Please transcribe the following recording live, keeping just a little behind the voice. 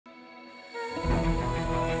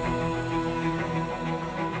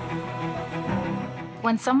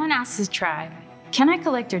When someone asks a tribe, "Can I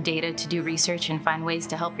collect your data to do research and find ways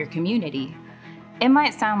to help your community?" it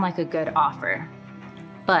might sound like a good offer.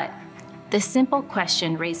 But the simple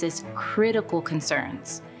question raises critical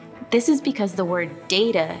concerns. This is because the word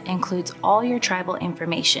data includes all your tribal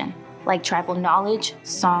information, like tribal knowledge,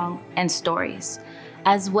 song, and stories,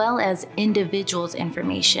 as well as individuals'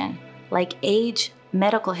 information, like age,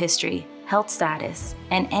 medical history, health status,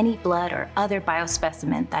 and any blood or other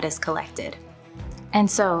biospecimen that is collected. And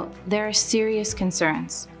so there are serious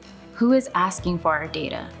concerns. Who is asking for our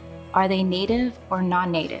data? Are they native or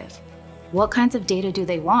non-native? What kinds of data do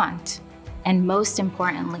they want? And most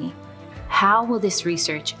importantly, how will this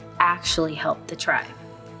research actually help the tribe?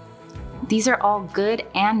 These are all good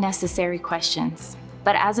and necessary questions,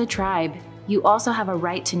 but as a tribe, you also have a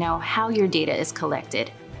right to know how your data is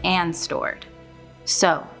collected and stored.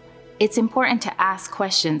 So, it's important to ask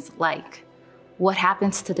questions like, what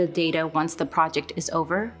happens to the data once the project is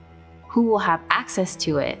over? Who will have access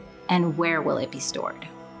to it? And where will it be stored?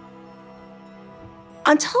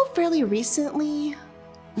 Until fairly recently,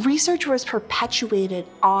 research was perpetuated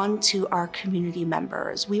onto our community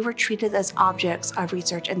members. We were treated as objects of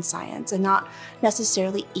research and science and not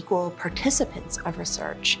necessarily equal participants of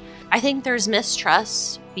research. I think there's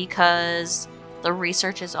mistrust because the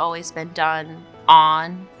research has always been done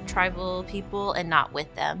on tribal people and not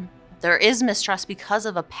with them. There is mistrust because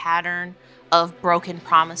of a pattern of broken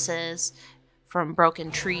promises, from broken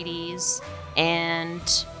treaties, and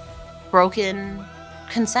broken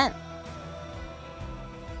consent.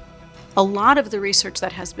 A lot of the research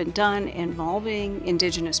that has been done involving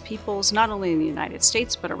Indigenous peoples, not only in the United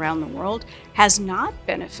States, but around the world, has not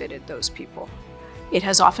benefited those people. It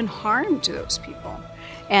has often harmed those people,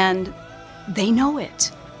 and they know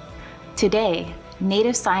it. Today,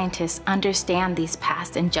 Native scientists understand these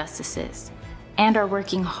past injustices and are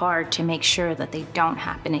working hard to make sure that they don't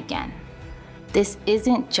happen again. This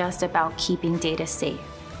isn't just about keeping data safe.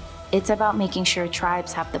 It's about making sure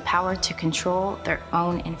tribes have the power to control their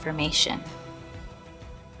own information.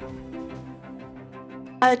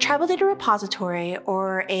 A Tribal Data Repository,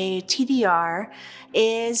 or a TDR,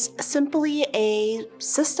 is simply a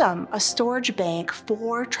system, a storage bank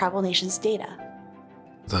for tribal nations' data.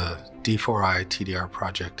 The D4I TDR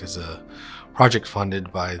project is a project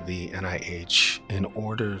funded by the NIH in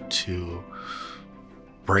order to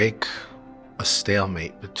break a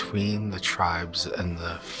stalemate between the tribes and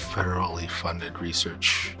the federally funded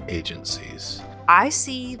research agencies. I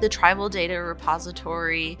see the Tribal Data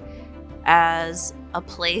Repository as a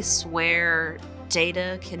place where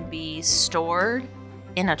data can be stored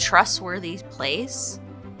in a trustworthy place,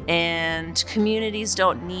 and communities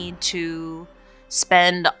don't need to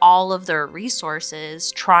spend all of their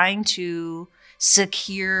resources trying to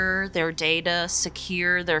secure their data,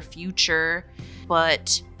 secure their future,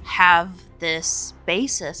 but have this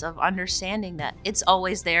basis of understanding that it's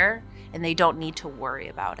always there and they don't need to worry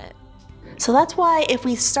about it. So that's why if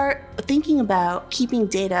we start thinking about keeping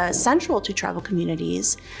data central to tribal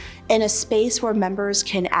communities in a space where members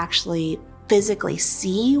can actually physically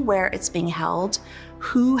see where it's being held,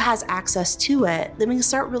 who has access to it, then we can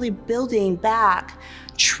start really building back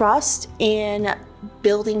trust in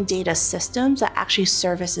building data systems that actually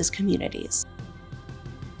services communities.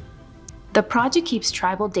 The project keeps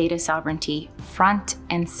tribal data sovereignty front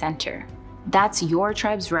and center. That's your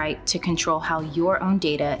tribe's right to control how your own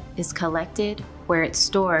data is collected, where it's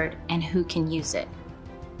stored, and who can use it.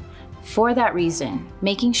 For that reason,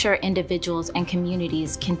 making sure individuals and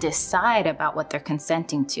communities can decide about what they're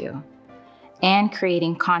consenting to, and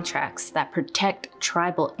creating contracts that protect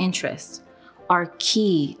tribal interests are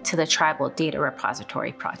key to the Tribal Data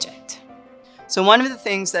Repository project. So one of the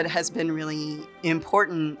things that has been really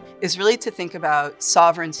important is really to think about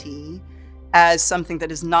sovereignty as something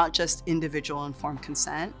that is not just individual informed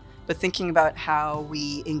consent, but thinking about how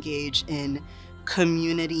we engage in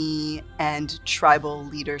community and tribal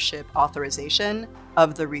leadership authorization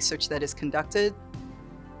of the research that is conducted.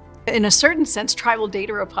 In a certain sense, Tribal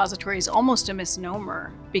Data Repository is almost a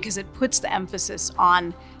misnomer because it puts the emphasis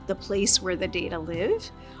on the place where the data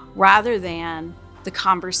live rather than the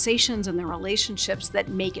conversations and the relationships that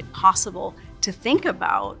make it possible to think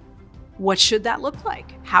about what should that look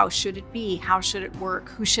like? How should it be? How should it work?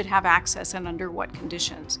 Who should have access and under what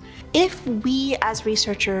conditions? If we as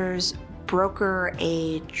researchers broker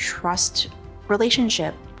a trust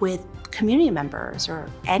relationship with community members or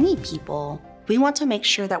any people, we want to make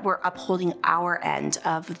sure that we're upholding our end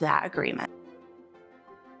of that agreement.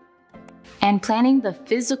 And planning the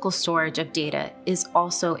physical storage of data is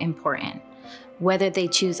also important. Whether they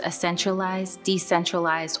choose a centralized,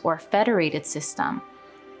 decentralized, or federated system,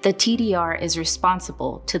 The TDR is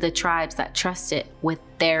responsible to the tribes that trust it with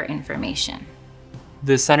their information.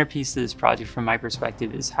 The centerpiece of this project, from my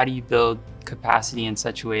perspective, is how do you build capacity in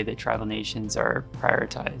such a way that tribal nations are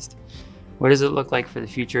prioritized? What does it look like for the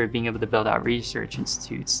future of being able to build out research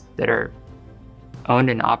institutes that are owned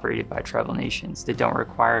and operated by tribal nations, that don't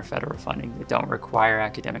require federal funding, that don't require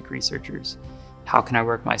academic researchers? How can I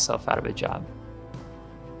work myself out of a job?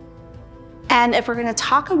 And if we're going to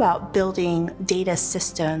talk about building data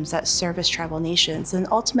systems that service tribal nations, then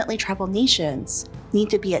ultimately tribal nations need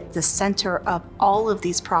to be at the center of all of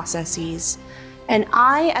these processes. And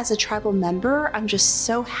I, as a tribal member, I'm just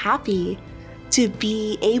so happy to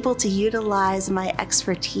be able to utilize my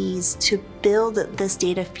expertise to build this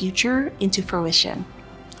data future into fruition.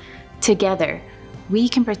 Together, we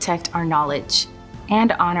can protect our knowledge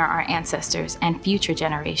and honor our ancestors and future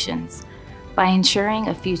generations by ensuring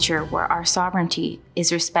a future where our sovereignty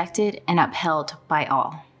is respected and upheld by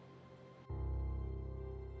all.